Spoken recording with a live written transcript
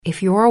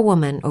If you're a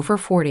woman over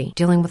 40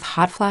 dealing with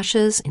hot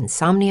flashes,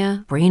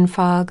 insomnia, brain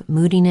fog,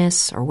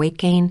 moodiness, or weight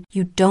gain,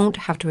 you don't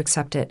have to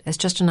accept it as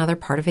just another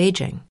part of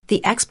aging.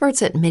 The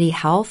experts at MIDI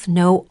Health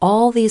know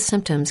all these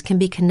symptoms can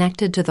be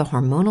connected to the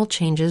hormonal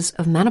changes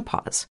of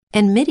menopause.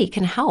 And MIDI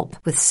can help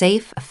with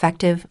safe,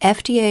 effective,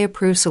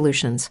 FDA-approved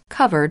solutions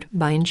covered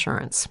by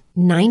insurance.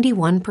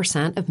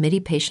 91% of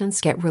MIDI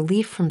patients get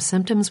relief from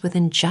symptoms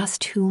within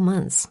just 2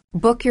 months.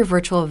 Book your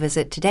virtual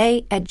visit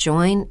today at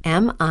joinmidi.com.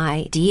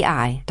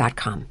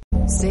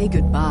 Say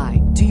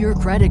goodbye to your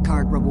credit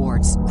card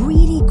rewards.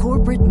 Greedy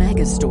corporate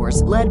mega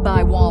stores, led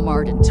by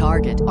Walmart and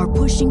Target, are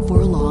pushing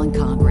for a law in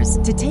Congress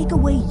to take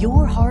away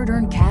your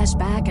hard-earned cash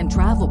back and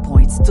travel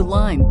points to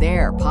line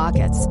their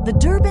pockets. The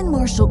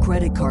Durbin-Marshall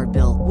credit card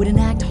bill would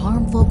enact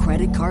harmful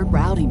credit card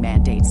routing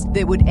mandates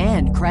that would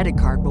end credit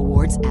card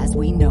rewards as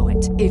we know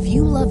it. If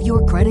you love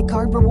your credit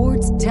card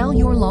rewards, tell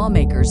your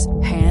lawmakers,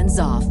 hands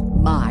off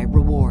my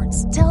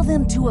rewards. Tell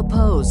them to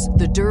oppose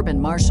the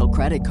Durbin-Marshall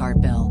credit card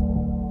bill.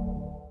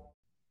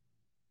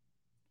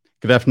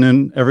 Good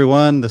afternoon,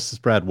 everyone. This is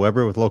Brad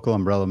Weber with Local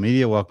Umbrella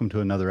Media. Welcome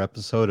to another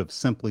episode of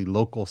Simply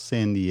Local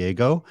San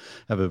Diego.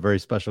 I have a very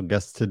special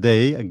guest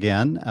today,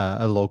 again,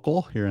 a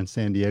local here in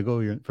San Diego.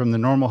 You're from the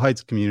Normal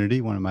Heights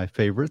community, one of my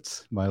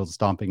favorites, my old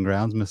stomping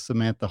grounds, Miss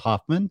Samantha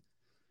Hoffman.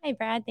 Hi,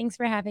 Brad. Thanks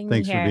for having me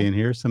here. Thanks for being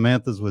here.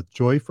 Samantha's with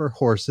Joy for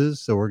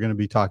Horses. So we're going to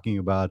be talking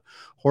about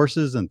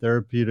horses and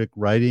therapeutic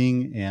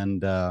riding.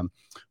 And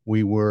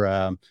we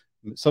were...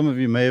 some of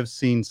you may have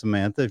seen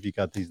Samantha if you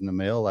got these in the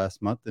mail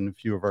last month in a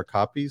few of our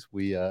copies.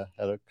 We had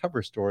a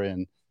cover story,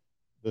 and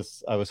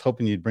this I was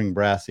hoping you'd bring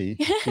Brassy.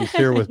 She's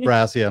here with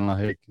Brassy. I don't know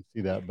how you can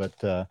see that,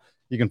 but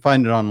you can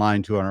find it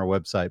online too on our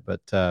website.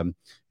 But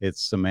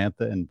it's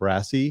Samantha and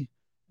Brassy.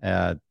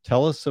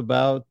 Tell us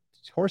about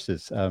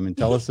horses.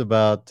 Tell us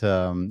about.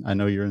 I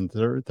know you're in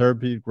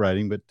therapeutic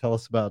riding, but tell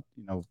us about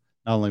not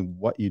only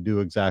what you do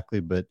exactly,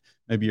 but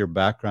maybe your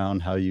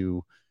background, how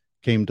you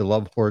came to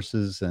love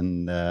horses,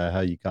 and how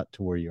you got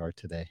to where you are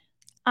today.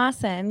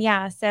 Awesome.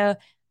 Yeah. So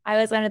I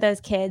was one of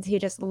those kids who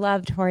just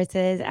loved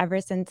horses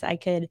ever since I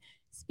could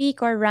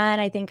speak or run.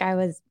 I think I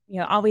was,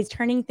 always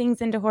turning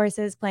things into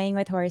horses, playing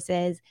with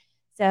horses.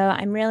 So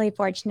I'm really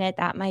fortunate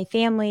that my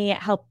family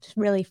helped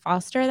really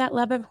foster that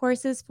love of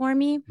horses for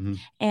me. Mm-hmm.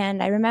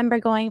 And I remember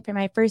going for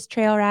my first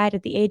trail ride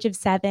at the age of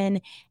 7,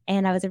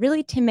 and I was a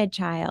really timid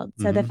child.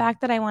 So the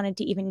fact that I wanted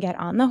to even get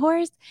on the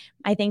horse,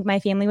 I think my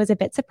family was a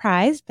bit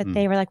surprised, but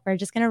they were like, we're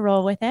just going to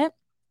roll with it.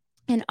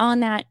 And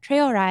on that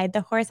trail ride,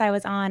 the horse I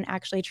was on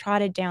actually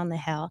trotted down the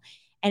hill.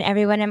 And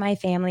everyone in my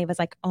family was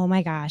like, oh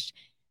my gosh,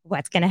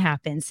 what's going to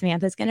happen?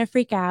 Samantha's going to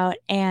freak out.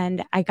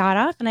 And I got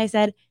off and I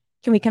said,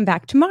 can we come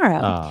back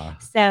tomorrow?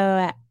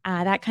 So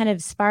that kind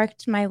of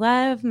sparked my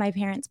love. My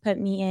parents put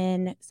me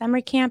in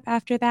summer camp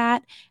after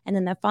that. And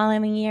then the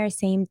following year,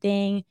 same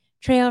thing,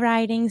 trail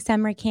riding,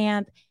 summer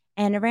camp.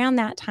 And around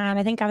that time,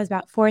 I think I was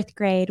about 4th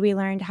grade, we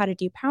learned how to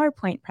do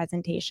PowerPoint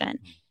presentation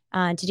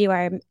to do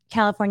our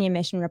California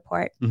mission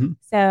report. Mm-hmm.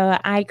 So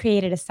I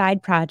created a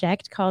side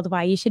project called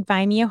Why You Should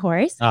Buy Me a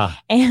Horse.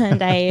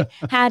 And I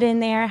had in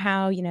there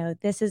how,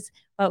 this is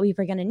what we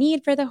were going to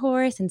need for the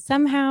horse. And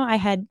somehow I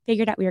had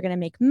figured out we were going to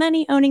make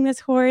money owning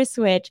this horse,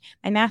 which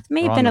my math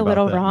may have been a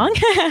little wrong.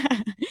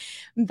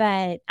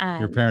 But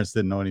your parents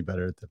didn't know any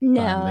better at the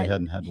time. They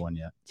hadn't had one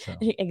yet. So.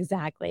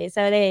 Exactly.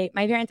 So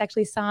my parents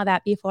actually saw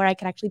that before I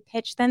could actually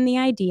pitch them the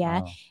idea.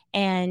 Wow.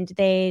 And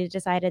they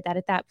decided that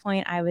at that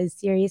point I was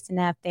serious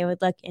enough, they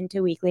would look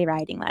into weekly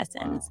riding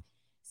lessons. Wow.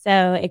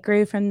 So it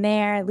grew from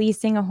there,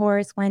 leasing a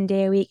horse 1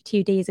 day a week,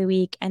 2 days a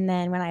week. And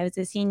then when I was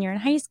a senior in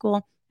high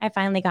school, I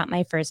finally got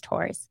my first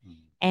horse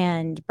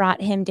and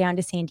brought him down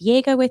to San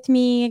Diego with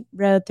me,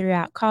 rode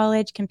throughout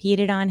college,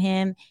 competed on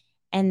him.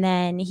 And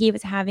then he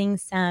was having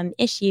some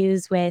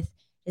issues with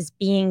just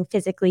being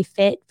physically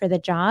fit for the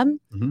job.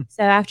 Mm-hmm.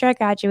 So after I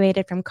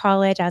graduated from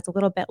college, I was a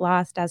little bit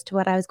lost as to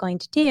what I was going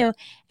to do.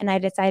 And I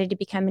decided to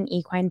become an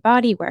equine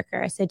body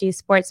worker, so do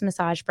sports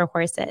massage for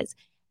horses.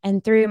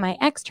 And through my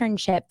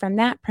externship from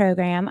that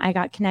program, I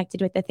got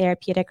connected with the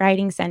Therapeutic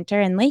Riding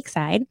Center in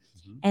Lakeside.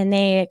 And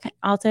they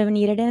also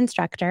needed an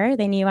instructor.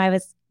 They knew I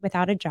was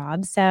without a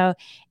job. So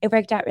it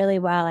worked out really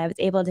well. I was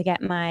able to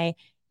get my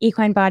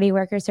equine body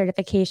worker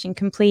certification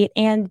complete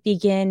and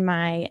begin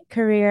my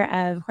career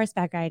of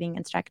horseback riding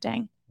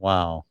instructing.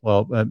 Wow.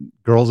 Well,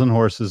 girls and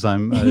horses,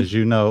 I'm, as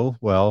you know,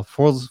 well,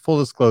 full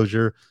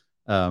disclosure,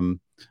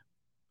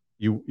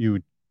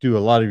 you do a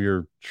lot of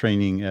your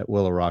training at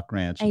Willow Rock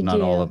Ranch, not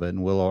all of it.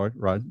 And Willow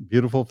Rock,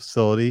 beautiful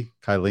facility.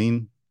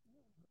 Kylene,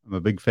 I'm a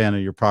big fan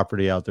of your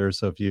property out there.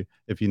 So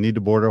if you need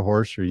to board a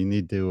horse or you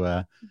need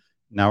to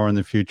now or in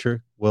the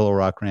future, Willow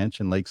Rock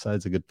Ranch in Lakeside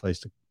is a good place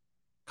to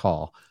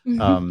call.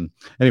 Mm-hmm.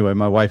 Anyway,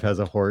 my wife has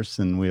a horse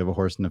and we have a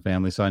horse in the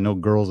family. So I know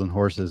girls and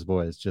horses,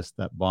 boy, it's just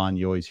that bond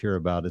you always hear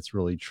about. It's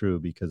really true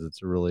because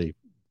it's a really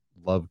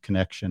love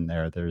connection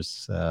there.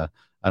 There's, I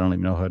don't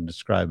even know how to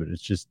describe it.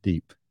 It's just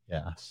deep.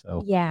 Yeah.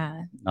 So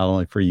Yeah. not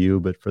only for you,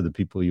 but for the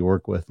people you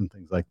work with and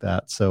things like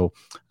that. So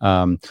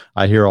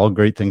I hear all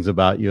great things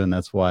about you, and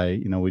that's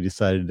why, we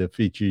decided to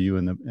feature you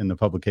in the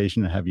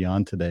publication and have you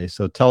on today.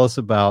 So tell us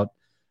about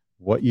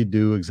what you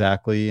do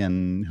exactly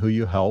and who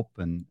you help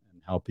and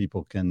how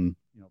people can,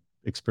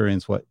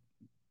 experience what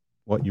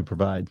you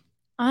provide.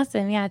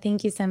 Awesome. Yeah.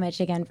 Thank you so much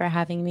again for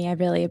having me. I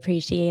really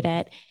appreciate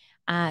it.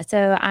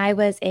 So I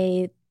was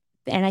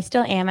and I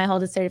still am, I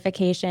hold a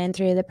certification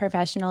through the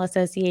Professional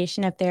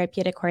Association of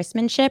Therapeutic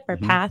Horsemanship, or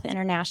PATH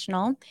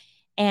International.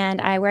 And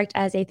I worked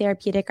as a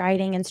therapeutic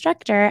riding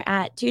instructor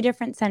at 2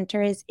 different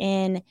centers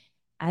in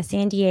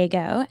San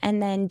Diego.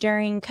 And then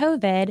during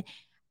COVID,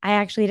 I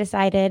actually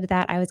decided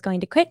that I was going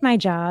to quit my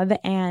job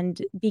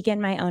and begin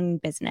my own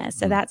business.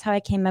 So that's how I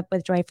came up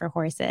with Joy for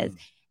Horses.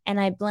 And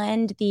I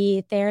blend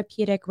the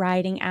therapeutic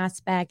riding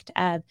aspect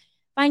of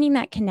finding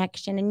that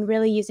connection and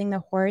really using the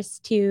horse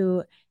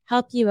to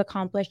help you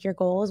accomplish your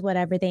goals,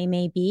 whatever they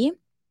may be,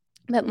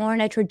 but more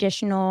in a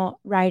traditional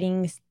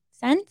riding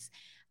sense.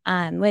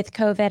 With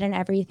COVID and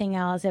everything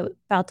else, it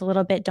felt a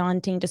little bit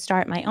daunting to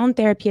start my own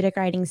therapeutic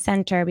riding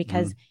center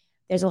because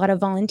there's a lot of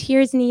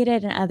volunteers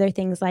needed and other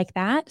things like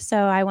that. So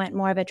I went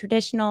more of a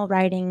traditional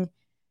riding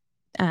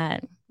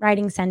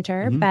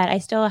center, but I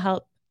still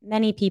help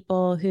many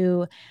people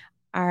who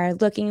are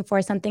looking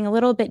for something a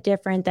little bit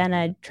different than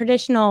a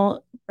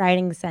traditional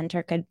riding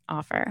center could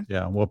offer.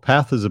 Yeah. Well,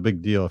 PATH is a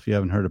big deal. If you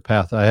haven't heard of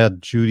PATH, I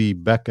had Judy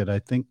Beckett. I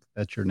think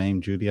that's your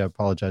name, Judy. I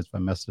apologize if I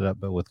messed it up,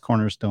 but with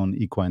Cornerstone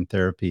Equine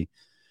Therapy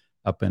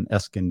up in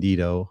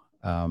Escondido.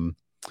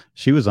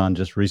 She was on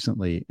just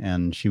recently,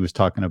 and she was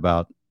talking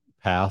about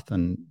PATH,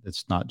 and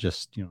it's not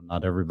just,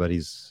 not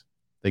everybody's,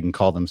 they can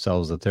call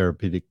themselves a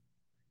therapeutic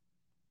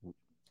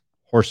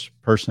horse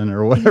person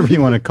or whatever you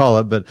want to call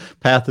it, but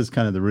PATH is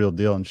kind of the real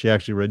deal. And she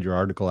actually read your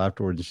article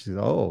afterwards, and she said,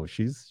 "Oh,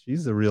 she's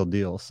the real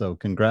deal." So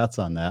congrats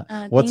on that.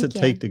 What's it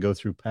take to go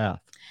through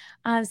PATH?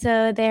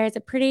 So there's a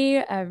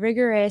pretty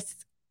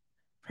rigorous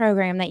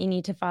program that you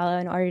need to follow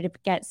in order to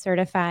get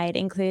certified,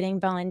 including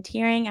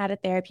volunteering at a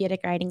therapeutic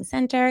riding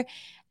center.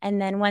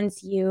 And then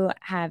once you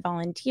have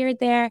volunteered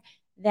there,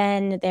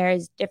 then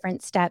there's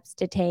different steps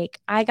to take.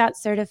 I got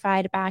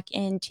certified back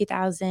in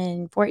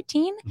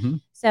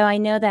 2014. So I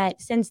know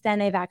that since then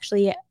they've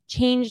actually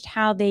changed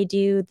how they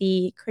do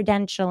the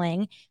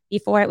credentialing.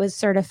 Before it was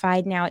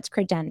certified, now it's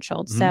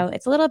credentialed. So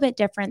it's a little bit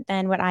different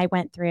than what I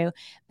went through,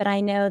 but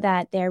I know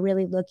that they're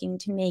really looking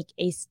to make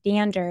a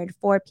standard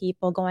for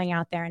people going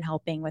out there and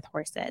helping with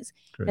horses,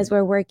 because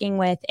we're working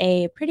with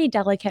a pretty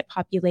delicate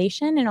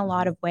population in a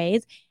lot of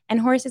ways,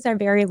 and horses are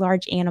very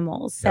large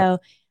animals. So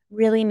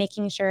really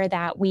making sure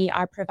that we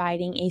are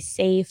providing a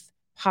safe,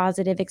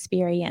 positive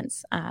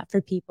experience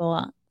for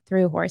people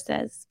through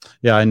horses.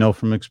 Yeah, I know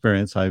from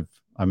experience. I'm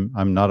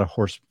not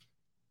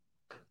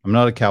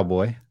a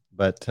cowboy,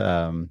 but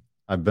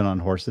I've been on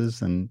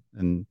horses and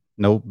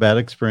no bad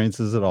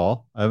experiences at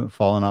all. I haven't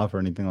fallen off or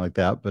anything like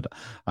that, but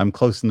I'm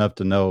close enough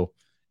to know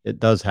it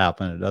does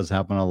happen. It does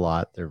happen a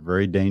lot. They're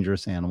very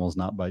dangerous animals,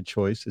 not by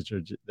choice.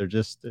 They're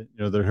just,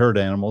 they're herd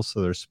animals,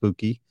 so they're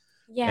spooky.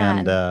 Yeah.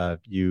 And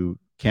you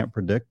can't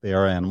predict. They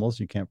are animals.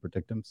 You can't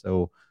predict them.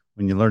 So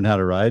when you learn how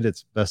to ride,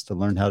 it's best to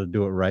learn how to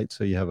do it right.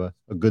 So you have a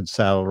good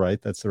saddle,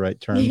 right? That's the right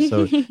term.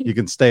 So you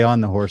can stay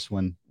on the horse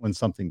when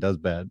something does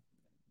bad.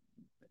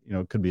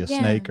 It could be a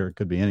snake or it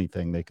could be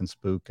anything. They can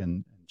spook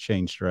and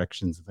change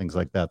directions and things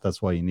like that.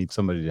 That's why you need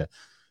somebody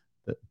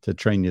to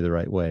train you the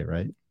right way,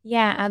 right?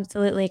 Yeah,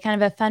 absolutely.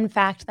 Kind of a fun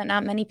fact that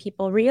not many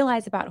people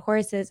realize about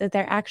horses is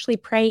they're actually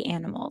prey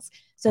animals.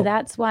 So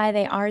that's why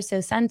they are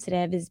so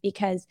sensitive, is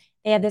because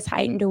they have this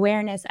heightened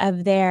awareness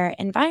of their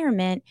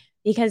environment,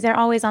 because they're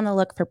always on the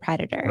look for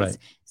predators. Right.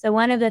 So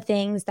one of the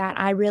things that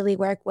I really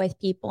work with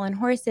people and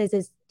horses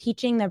is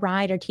teaching the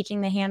rider,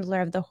 teaching the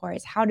handler of the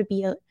horse how to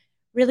be a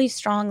really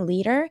strong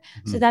leader,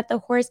 so that the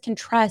horse can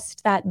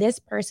trust that this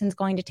person's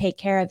going to take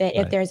care of it.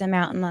 If there's a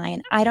mountain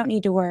lion, I don't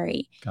need to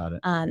worry. Got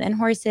it. And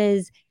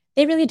horses,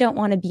 they really don't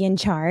want to be in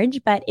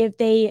charge, but if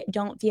they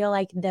don't feel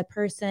like the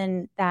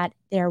person that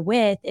they're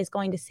with is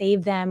going to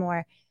save them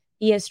or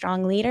be a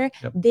strong leader,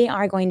 they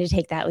are going to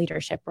take that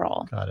leadership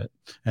role. Got it.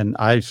 And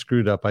I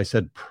screwed up. I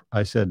said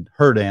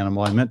herd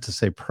animal. I meant to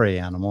say prey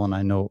animal, and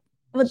I know.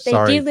 Well, they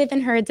do live in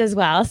herds as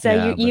well,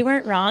 so you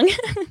weren't wrong.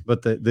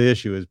 But the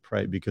issue is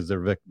prey, because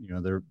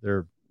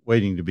they're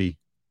waiting to be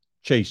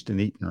chased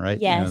and eaten, right?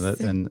 Yes.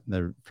 And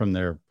they're, from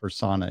their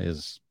persona,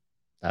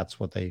 that's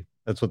what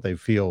they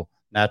feel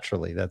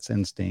naturally. That's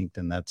instinct,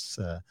 and that's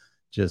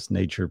just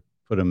nature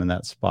put them in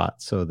that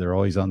spot. So they're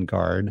always on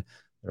guard.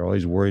 They're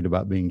always worried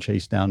about being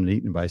chased down and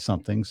eaten by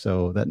something.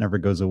 So that never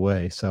goes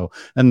away. So,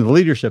 and the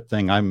leadership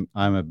thing, I'm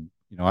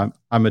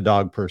a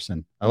dog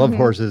person. I love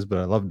horses, but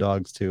I love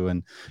dogs too.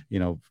 And,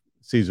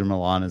 Cesar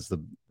Millan is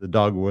the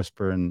dog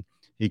whisperer. And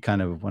he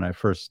kind of, when I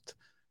first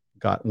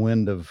got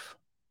wind of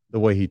the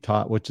way he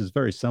taught, which is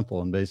very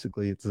simple. And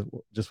basically it's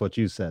just what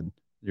you said.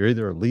 You're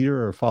either a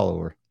leader or a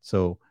follower.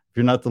 So if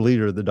you're not the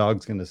leader, the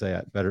dog's going to say,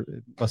 it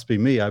must be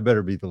me. I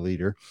better be the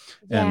leader.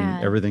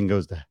 And everything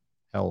goes to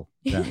hell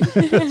then.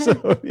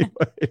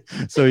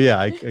 So yeah,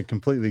 I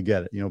completely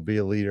get it. Be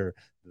a leader.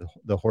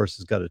 The horse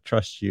has got to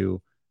trust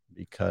you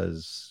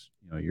because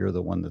you're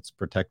the one that's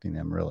protecting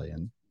them really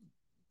and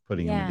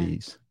putting them at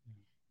ease.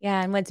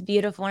 Yeah. And what's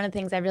beautiful, one of the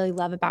things I really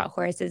love about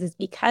horses is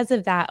because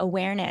of that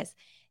awareness,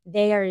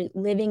 they are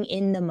living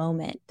in the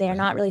moment. They're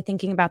not really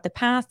thinking about the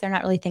past. They're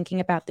not really thinking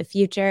about the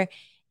future.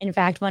 In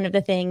fact, one of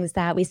the things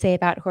that we say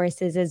about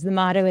horses is the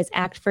motto is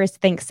act first,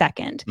 think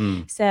second.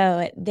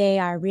 So they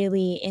are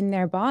really in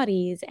their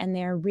bodies and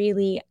they're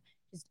really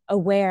just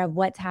aware of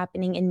what's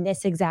happening in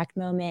this exact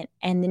moment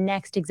and the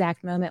next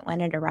exact moment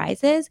when it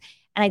arises.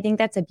 And I think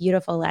that's a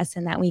beautiful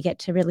lesson that we get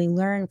to really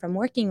learn from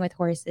working with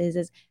horses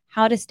is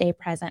how to stay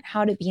present,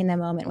 how to be in the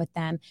moment with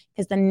them.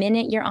 Because the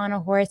minute you're on a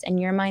horse and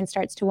your mind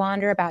starts to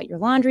wander about your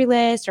laundry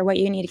list or what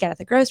you need to get at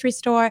the grocery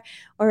store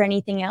or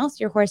anything else,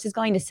 your horse is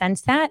going to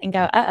sense that and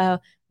go, uh-oh,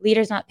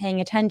 leader's not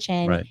paying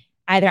attention. Right.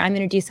 Either I'm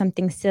going to do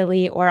something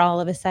silly or all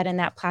of a sudden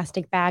that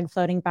plastic bag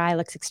floating by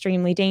looks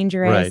extremely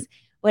dangerous,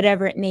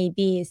 whatever it may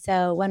be.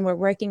 So when we're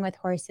working with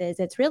horses,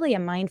 it's really a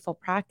mindful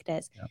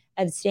practice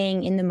of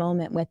staying in the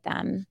moment with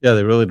them. Yeah,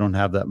 they really don't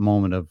have that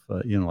moment of,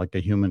 like a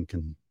human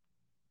can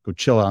go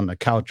chill on the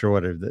couch or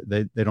whatever.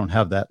 They don't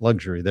have that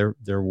luxury.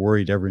 They're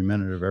worried every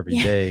minute of every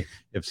day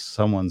if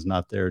someone's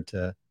not there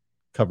to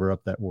cover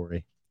up that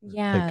worry. Take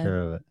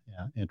care of it.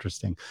 Yeah,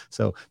 interesting.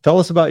 So tell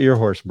us about your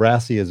horse.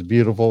 Brassy is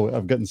beautiful.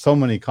 I've gotten so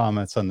many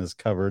comments on this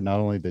cover, not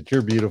only that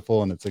you're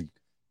beautiful and it's a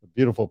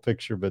beautiful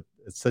picture, but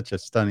it's such a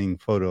stunning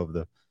photo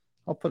of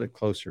I'll put it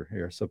closer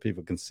here so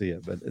people can see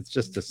it, but it's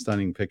just a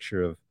stunning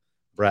picture of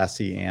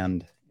Brassy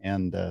and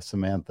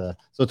Samantha.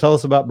 So tell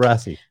us about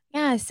Brassy.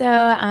 Yeah, so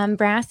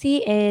Brassy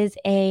is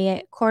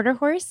a quarter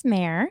horse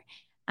mare.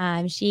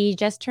 She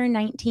just turned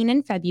 19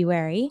 in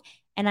February,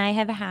 and I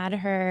have had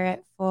her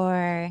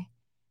for,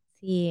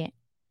 I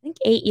think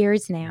 8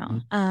 years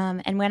now.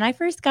 And when I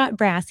first got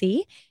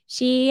Brassy,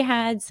 she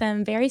had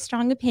some very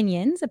strong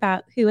opinions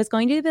about who was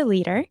going to be the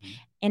leader,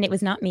 and it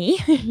was not me.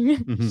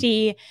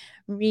 She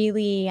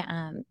really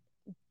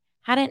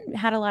hadn't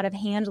had a lot of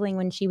handling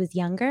when she was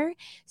younger.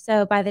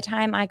 So by the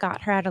time I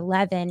got her at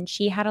 11,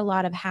 she had a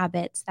lot of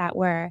habits that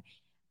were,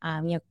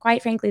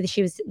 quite frankly,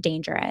 she was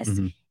dangerous.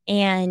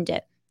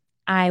 And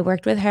I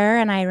worked with her,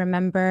 and I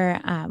remember,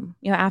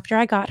 after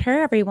I got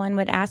her, everyone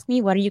would ask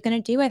me, what are you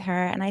going to do with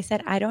her? And I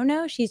said, I don't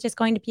know. She's just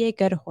going to be a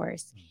good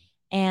horse.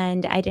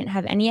 And I didn't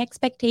have any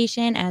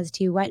expectation as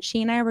to what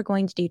she and I were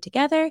going to do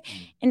together.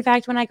 In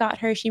fact, when I got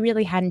her, she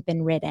really hadn't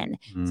been ridden.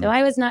 So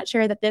I was not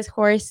sure that this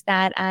horse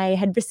that I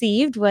had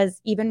received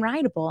was even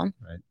rideable.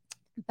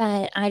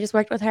 But I just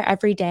worked with her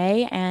every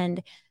day,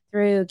 and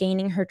through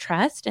gaining her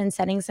trust and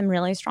setting some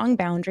really strong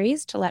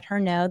boundaries to let her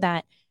know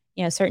that,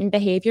 certain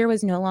behavior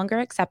was no longer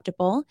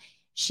acceptable,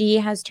 she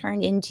has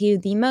turned into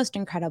the most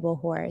incredible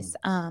horse.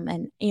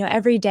 And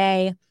every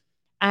day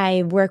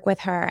I work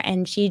with her,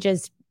 and she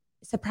just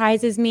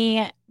surprises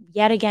me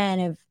yet again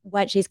of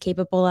what she's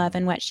capable of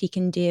and what she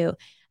can do.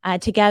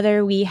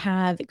 Together, we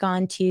have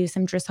gone to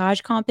some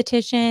dressage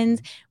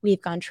competitions. We've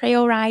gone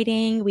trail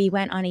riding. We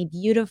went on a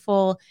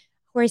beautiful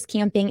horse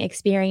camping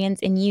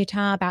experience in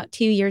Utah about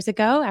 2 years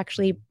ago.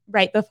 Actually,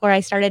 right before I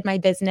started my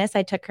business,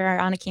 I took her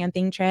on a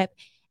camping trip.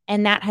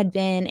 And that had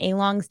been a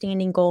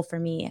long-standing goal for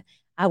me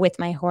with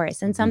my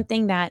horse, and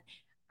something that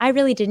I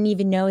really didn't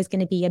even know is going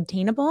to be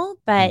obtainable.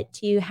 But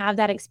to have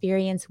that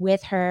experience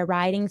with her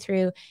riding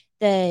through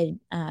the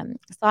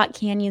slot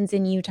canyons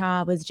in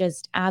Utah was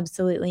just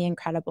absolutely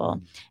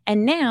incredible.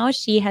 And now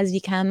she has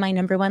become my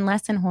number one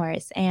lesson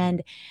horse.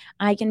 And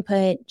I can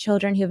put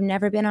children who have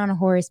never been on a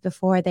horse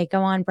before, they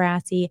go on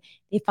Brassy,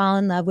 they fall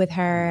in love with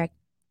her.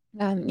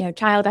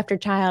 Child after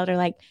child are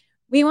like,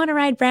 we want to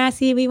ride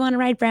Brassy. We want to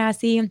ride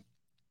Brassy.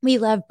 We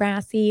love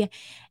Brassy.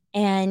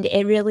 And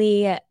it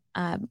really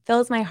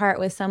fills my heart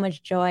with so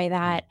much joy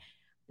that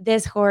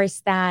this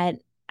horse that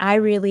I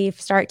really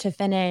start to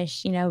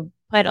finish,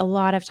 put a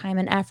lot of time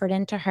and effort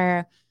into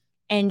her,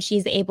 and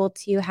she's able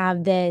to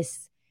have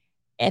this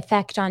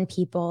effect on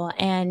people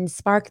and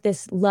spark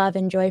this love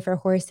and joy for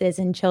horses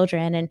and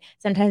children. And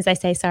sometimes I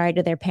say sorry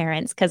to their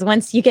parents, because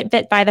once you get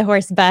bit by the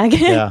horse bug,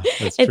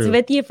 it's true.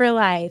 With you for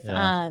life.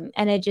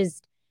 And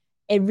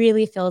it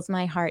really fills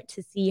my heart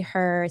to see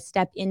her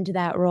step into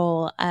that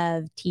role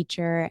of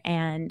teacher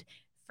and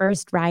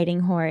first riding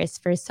horse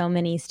for so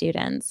many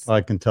students. Well,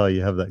 I can tell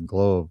you have that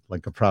glow of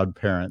like a proud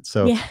parent.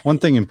 So one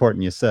thing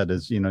important you said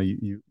is,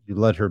 you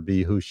let her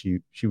be who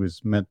she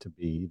was meant to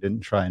be. You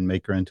didn't try and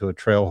make her into a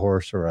trail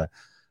horse or a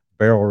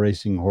barrel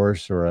racing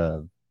horse or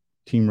a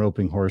team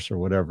roping horse or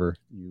whatever.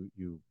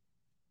 You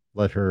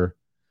let her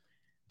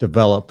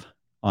develop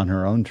on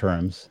her own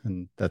terms.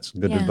 And that's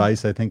good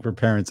advice, I think, for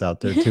parents out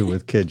there too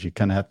with kids. You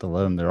kind of have to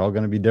let them, they're all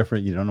going to be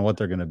different. You don't know what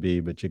they're going to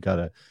be, but you got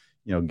to,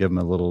 give them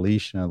a little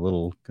leash and a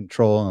little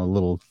control and a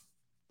little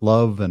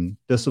love and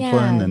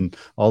discipline and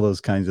all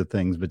those kinds of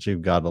things. But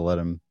you've got to let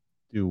them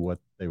do what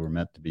they were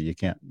meant to be. You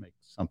can't make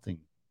something.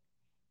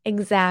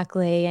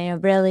 Exactly.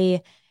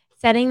 Really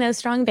setting those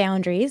strong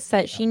boundaries so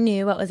that she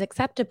knew what was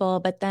acceptable,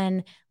 but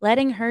then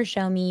letting her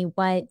show me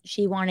what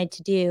she wanted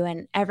to do.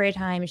 And every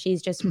time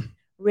she's just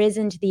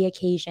risen to the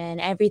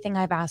occasion, everything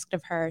I've asked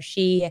of her,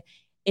 she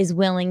is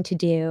willing to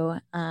do,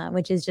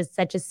 which is just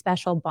such a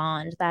special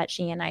bond that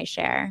she and I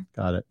share.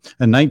 Got it.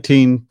 And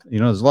 19,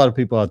 there's a lot of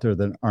people out there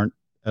that aren't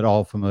at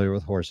all familiar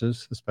with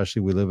horses, especially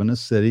we live in a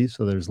city,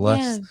 so there's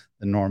less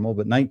than normal.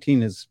 But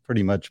 19 is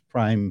pretty much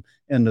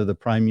end of the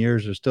prime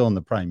years, or still in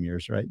the prime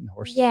years, right? In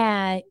horses.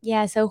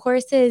 Yeah. So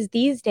horses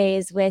these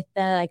days, with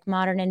the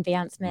modern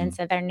advancements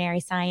of veterinary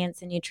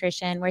science and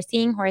nutrition, we're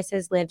seeing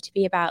horses live to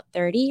be about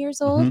 30 years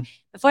old.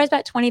 Before it's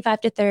about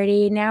 25 to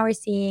 30. Now we're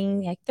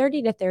seeing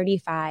 30 to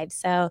 35.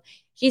 So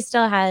she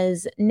still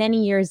has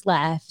many years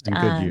left. And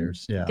good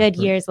years, yeah. Good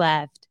years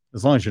left.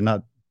 As long as you're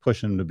not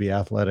push them to be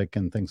athletic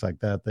and things like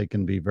that, they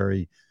can be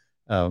very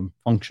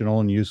functional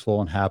and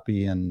useful and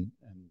happy and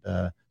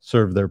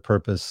serve their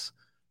purpose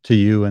to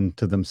you and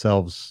to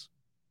themselves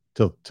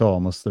till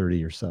almost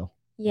 30 or so.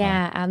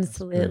 Yeah,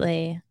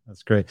 absolutely.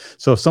 That's great.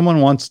 So if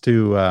someone wants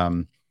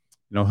to,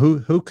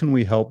 who can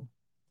we help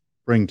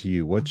bring to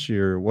you? What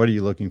are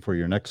you looking for?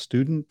 Your next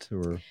student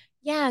or?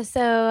 Yeah.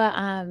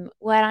 So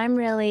what I'm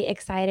really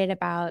excited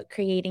about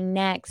creating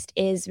next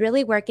is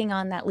really working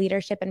on that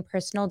leadership and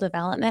personal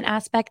development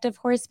aspect of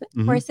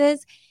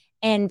horses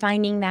and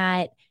finding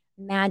that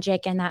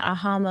magic and that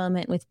aha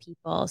moment with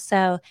people.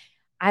 So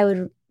I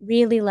would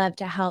really love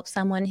to help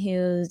someone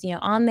who's,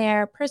 on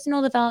their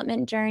personal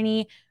development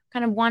journey,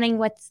 kind of wanting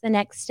what's the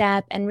next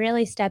step and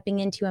really stepping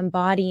into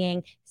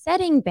embodying,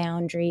 setting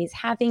boundaries,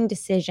 having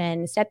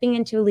decision, stepping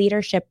into a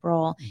leadership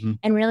role,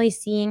 and really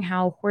seeing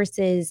how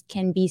horses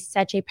can be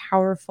such a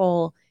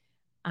powerful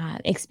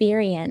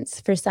experience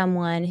for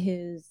someone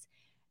who's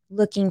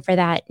looking for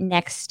that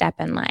next step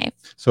in life.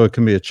 So it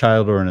can be a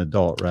child or an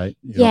adult, right?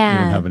 You don't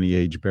have any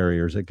age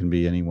barriers. It can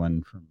be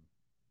anyone from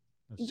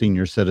a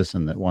senior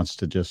citizen that wants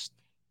to just.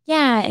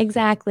 Yeah,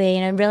 exactly.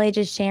 And really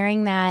just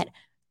sharing that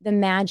the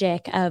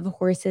magic of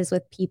horses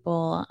with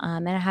people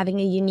and having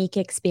a unique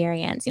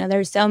experience.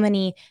 There's so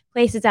many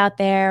places out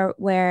there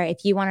where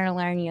if you want to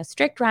learn,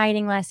 strict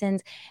riding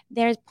lessons,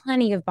 there's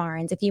plenty of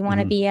barns. If you want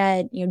to be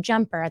a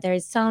jumper,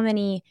 there's so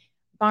many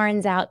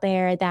barns out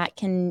there that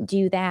can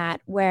do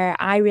that. Where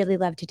I really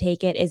love to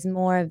take it is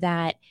more of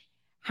that,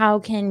 how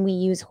can we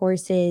use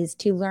horses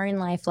to learn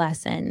life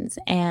lessons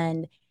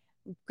and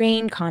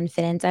gain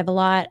confidence? I have a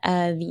lot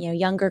of,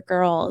 younger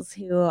girls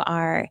who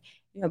are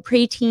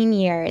preteen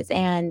years.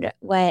 And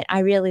what I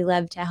really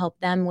love to help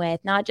them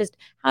with, not just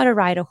how to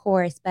ride a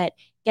horse, but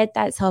get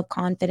that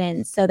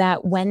self-confidence so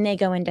that when they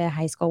go into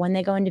high school, when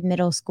they go into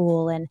middle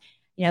school and,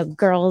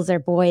 girls or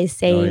boys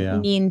say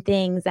mean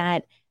things,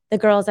 that the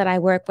girls that I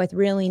work with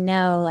really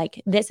know,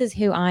 this is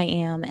who I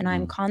am and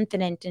I'm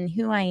confident in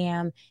who I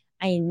am.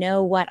 I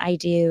know what I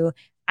do.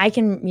 I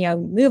can,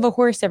 move a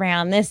horse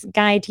around. This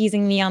guy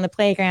teasing me on the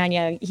playground,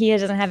 he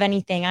doesn't have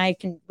anything. I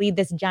can lead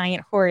this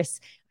giant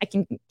horse. I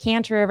can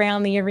canter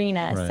around the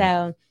arena. Right.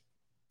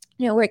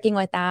 So, working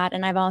with that.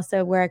 And I've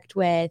also worked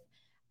with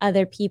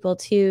other people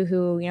too,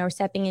 who, are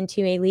stepping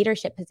into a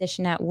leadership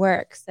position at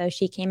work. So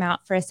she came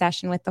out for a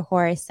session with the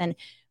horse and,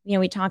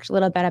 we talked a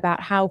little bit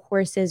about how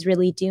horses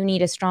really do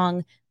need a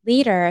strong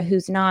leader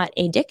who's not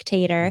a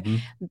dictator,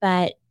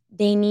 but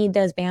they need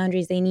those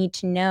boundaries. They need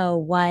to know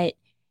what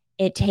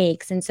it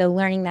takes. And so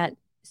learning that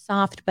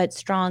soft but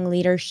strong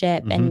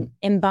leadership and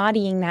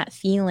embodying that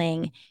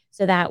feeling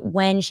so that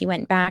when she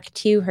went back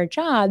to her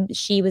job,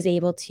 she was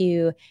able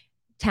to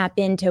tap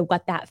into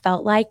what that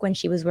felt like when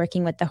she was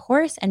working with the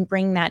horse and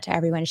bring that to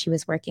everyone she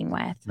was working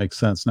with. Makes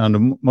sense. Now,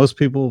 do most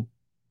people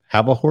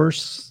have a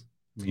horse?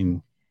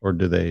 Or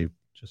do they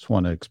just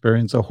want to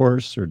experience a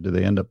horse, or do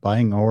they end up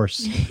buying a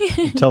horse?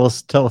 Tell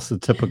us the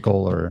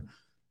typical or.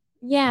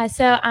 Yeah.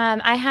 So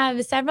I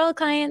have several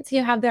clients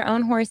who have their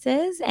own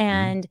horses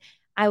and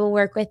I will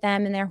work with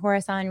them and their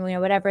horse on,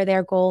 whatever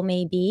their goal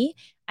may be.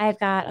 I've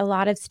got a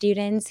lot of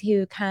students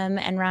who come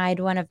and ride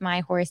one of my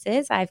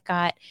horses. I've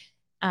got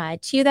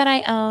 2 that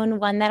I own,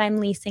 1 that I'm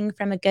leasing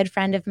from a good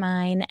friend of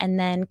mine. And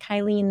then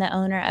Kylene, the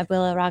owner of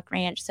Willow Rock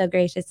Ranch, so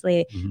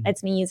graciously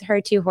lets me use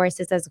her 2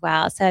 horses as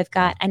well. So I've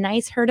got a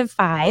nice herd of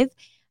 5.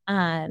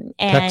 And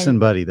Tex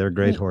and Buddy, they're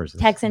great horses.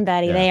 Tex and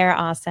Buddy, they are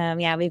awesome.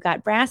 Yeah, we've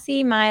got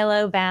Brassy,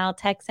 Milo, Val,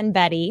 Tex, and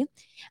Buddy.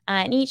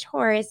 And each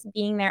horse,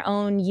 being their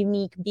own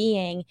unique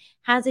being,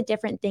 has a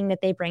different thing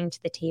that they bring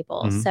to the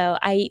table. So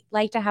I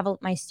like to have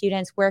my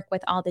students work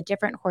with all the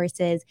different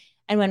horses.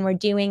 And when we're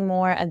doing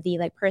more of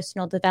the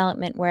personal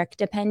development work,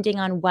 depending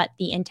on what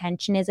the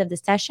intention is of the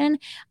session,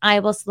 I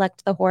will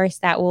select the horse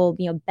that will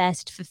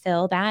best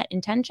fulfill that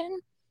intention.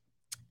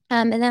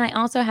 And then I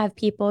also have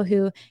people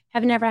who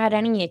have never had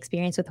any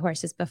experience with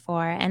horses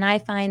before. And I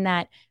find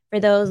that for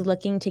those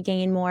looking to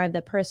gain more of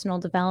the personal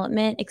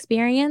development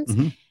experience,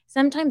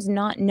 sometimes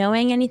not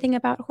knowing anything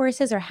about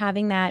horses or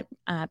having that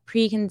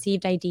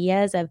preconceived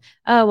ideas of,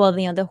 oh, well,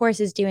 the horse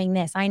is doing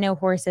this. I know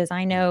horses.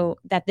 I know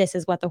that this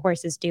is what the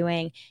horse is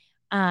doing.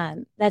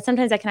 that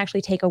sometimes that can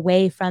actually take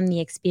away from the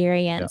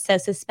experience. So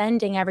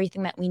suspending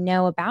everything that we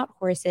know about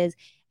horses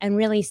and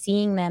really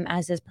seeing them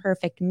as this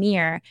perfect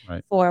mirror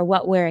for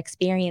what we're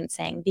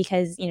experiencing.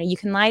 Because, you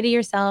can lie to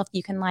yourself,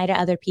 you can lie to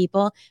other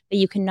people, but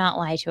you cannot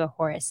lie to a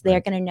horse.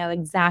 They're going to know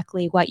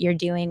exactly what you're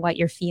doing, what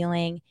you're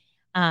feeling,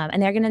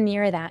 and they're going to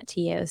mirror that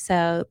to you.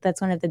 So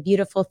that's one of the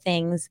beautiful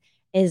things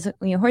is,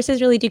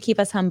 horses really do keep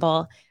us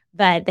humble,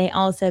 but they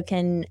also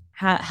can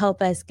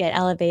help us get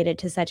elevated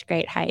to such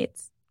great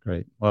heights.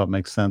 Great. Well, it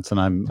makes sense. And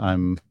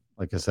I'm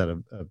like I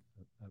said,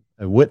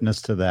 a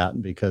witness to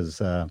that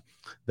because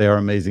they are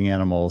amazing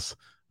animals.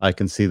 I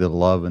can see the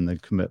love and the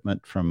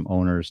commitment from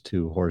owners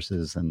to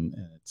horses, and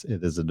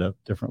it is a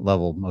different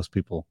level most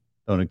people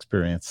don't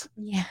experience.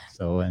 Yeah.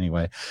 So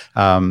anyway,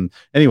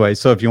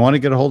 so if you want to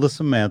get a hold of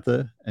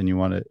Samantha and you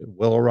want to,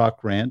 Willow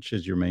Rock Ranch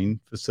is your main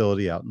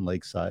facility out in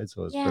Lakeside.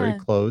 So it's very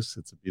close.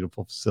 It's a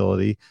beautiful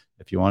facility.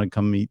 If you want to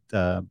come meet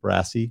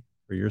Brassy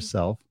for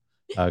yourself,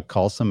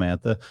 call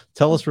Samantha.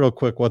 Tell us real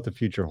quick what the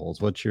future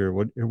holds. Where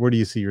do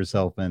you see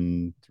yourself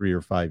in 3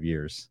 or 5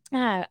 years?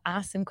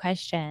 Awesome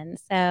question.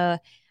 So,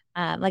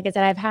 like I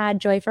said, I've had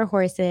Joy for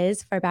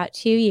Horses for about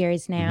 2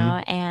 years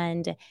now,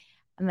 and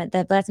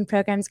the lesson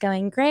program's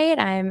going great.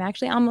 I'm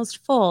actually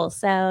almost full.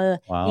 So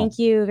thank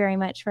you very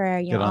much for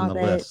all the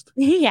list.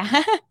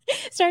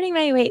 Starting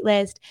my wait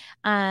list.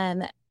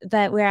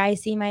 But where I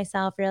see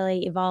myself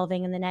really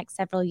evolving in the next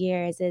several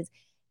years is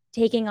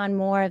taking on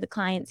more of the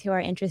clients who are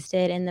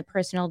interested in the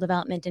personal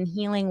development and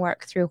healing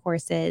work through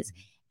horses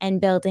and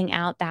building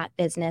out that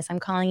business. I'm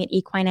calling it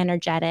equine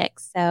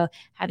energetics. So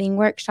having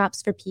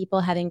workshops for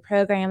people, having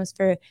programs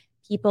for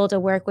people to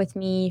work with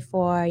me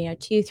for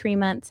 2-3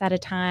 months at a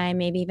time,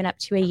 maybe even up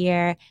to a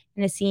year,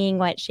 and seeing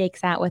what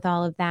shakes out with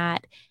all of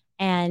that,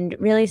 and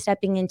really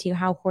stepping into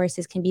how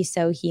horses can be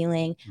so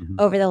healing.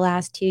 Over the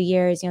last 2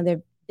 years, there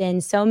have been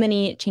so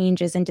many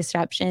changes and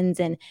disruptions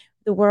in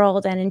the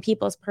world and in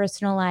people's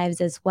personal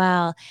lives as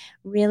well.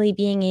 Really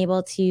being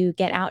able to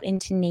get out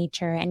into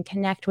nature and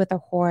connect with a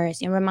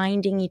horse, and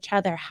reminding each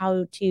other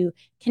how to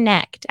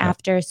connect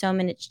after so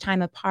much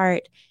time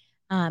apart.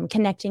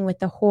 Connecting with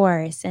the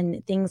horse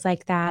and things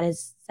like that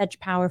is such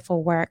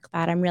powerful work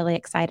that I'm really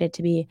excited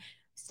to be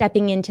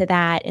stepping into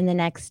that in the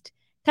next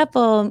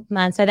couple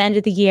months, by the end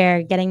of the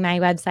year, getting my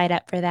website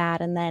up for that,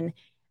 and then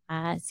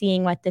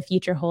seeing what the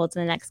future holds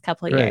in the next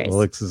couple of years. Well,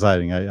 it's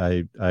exciting.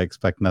 I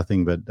expect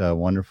nothing but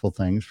wonderful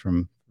things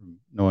from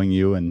knowing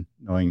you and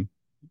knowing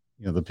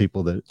the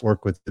people that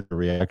work with the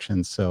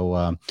reactions.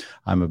 So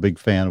I'm a big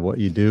fan of what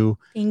you do.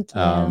 Thank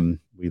you.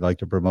 We like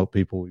to promote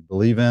people we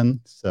believe in.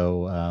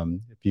 So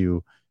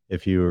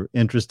if you're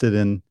interested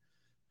in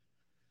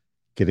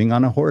getting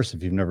on a horse,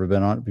 if you've never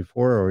been on it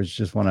before, or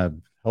just want to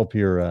help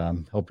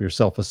your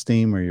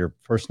self-esteem or your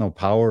personal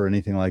power or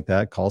anything like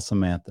that, call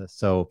Samantha.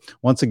 So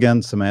once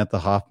again, Samantha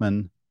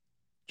Hoffman,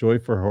 Joy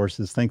for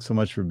Horses. Thanks so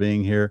much for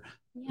being here.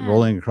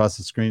 Rolling across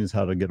the screen is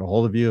how to get a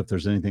hold of you. If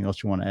there's anything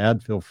else you want to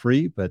add, feel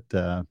free. But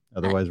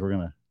otherwise, we're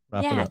going to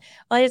wrap it up.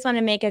 Well, I just want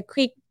to make a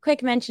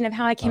quick mention of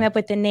how I came up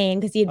with the name,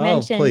 because you'd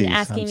mentioned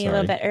asking me a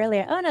little bit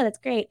earlier. Oh, no, that's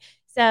great.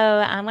 So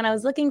when I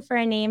was looking for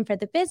a name for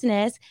the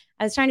business,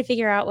 I was trying to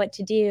figure out what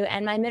to do.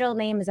 And my middle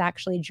name is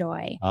actually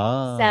Joy. So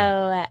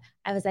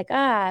I was like,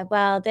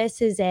 well,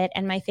 this is it.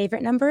 And my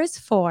favorite number is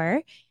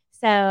 4.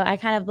 So I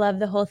kind of love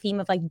the whole theme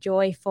of like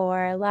joy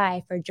for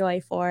life or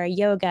joy for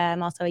yoga.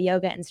 I'm also a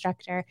yoga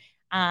instructor.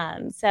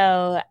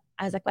 So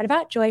I was like, what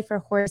about Joy for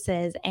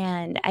Horses?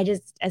 And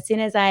as soon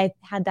as I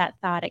had that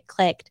thought, it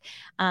clicked.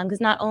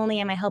 Because not only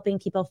am I helping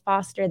people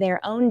foster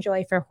their own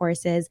joy for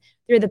horses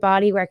through the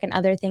body work and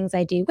other things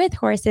I do with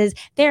horses,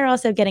 they're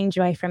also getting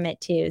joy from it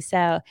too.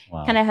 So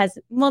kind of has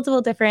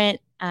multiple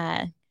different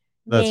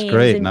That's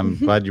great. And I'm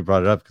glad you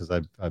brought it up, because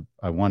I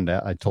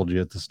told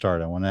you at the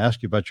start, I want to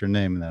ask you about your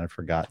name, and then I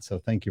forgot. So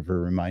thank you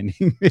for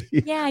reminding me.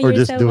 Yeah, you're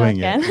just so doing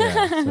welcome.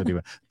 So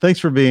anyway, thanks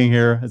for being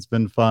here. It's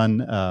been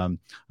fun.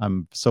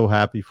 I'm so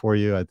happy for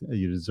you.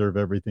 You deserve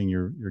everything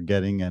you're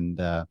getting, and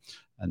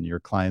your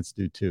clients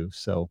do too.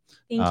 So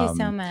thank you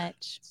so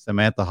much.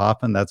 Samantha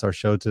Hoffman, that's our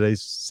show today.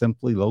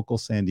 Simply Local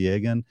San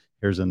Diegan.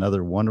 Here's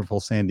another wonderful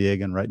San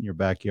Diegan right in your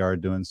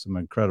backyard doing some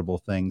incredible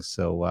things.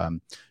 So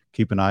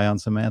keep an eye on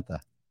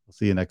Samantha. We'll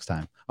see you next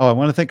time. Oh, I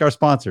want to thank our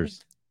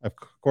sponsors. Of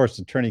course,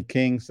 Attorney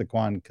King,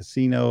 Saquon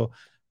Casino,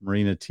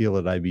 Marina Teal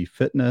at IB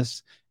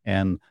Fitness,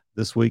 and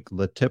this week,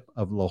 La Tip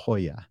of La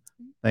Jolla.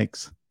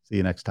 Thanks. See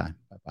you next time.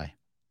 Bye-bye.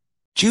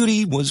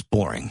 Judy was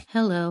boring.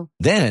 Hello.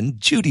 Then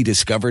Judy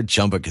discovered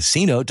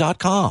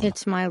ChumbaCasino.com.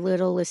 It's my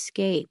little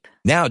escape.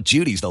 Now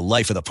Judy's the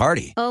life of the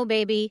party. Oh,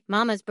 baby,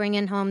 mama's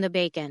bringing home the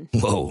bacon.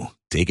 Whoa,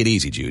 take it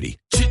easy, Judy.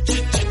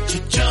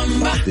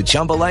 The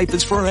Chumba life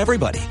is for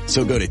everybody.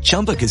 So go to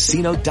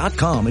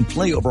ChumbaCasino.com and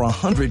play over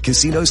 100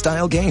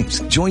 casino-style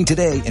games. Join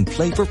today and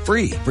play for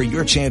free for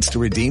your chance to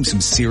redeem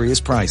some serious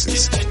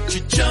prizes.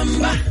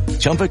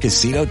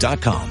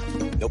 ChumbaCasino.com.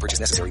 No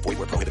purchase necessary. Void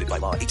where prohibited by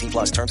law. 18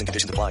 plus terms and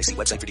conditions apply. See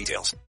website for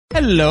details.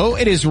 Hello,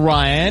 it is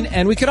Ryan,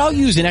 and we could all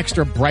use an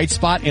extra bright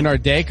spot in our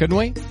day, couldn't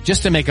we?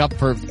 Just to make up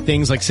for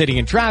things like sitting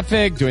in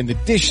traffic, doing the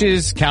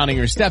dishes, counting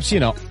your steps,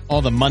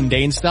 all the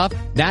mundane stuff.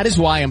 That is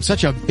why I'm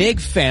such a big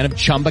fan of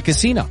Chumba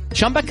Casino.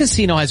 Chumba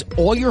Casino has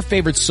all your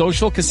favorite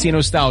social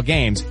casino style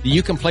games that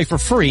you can play for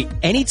free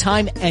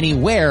anytime,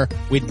 anywhere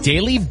with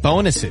daily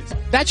bonuses.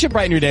 That should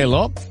brighten your day a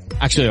little.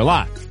 Actually, a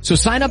lot. So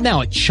sign up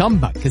now at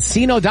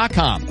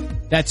ChumbaCasino.com.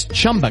 That's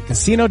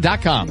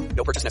ChumbaCasino.com.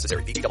 No purchase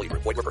necessary. VGW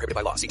Group. Void where prohibited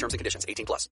by law. See terms and conditions. 18 plus.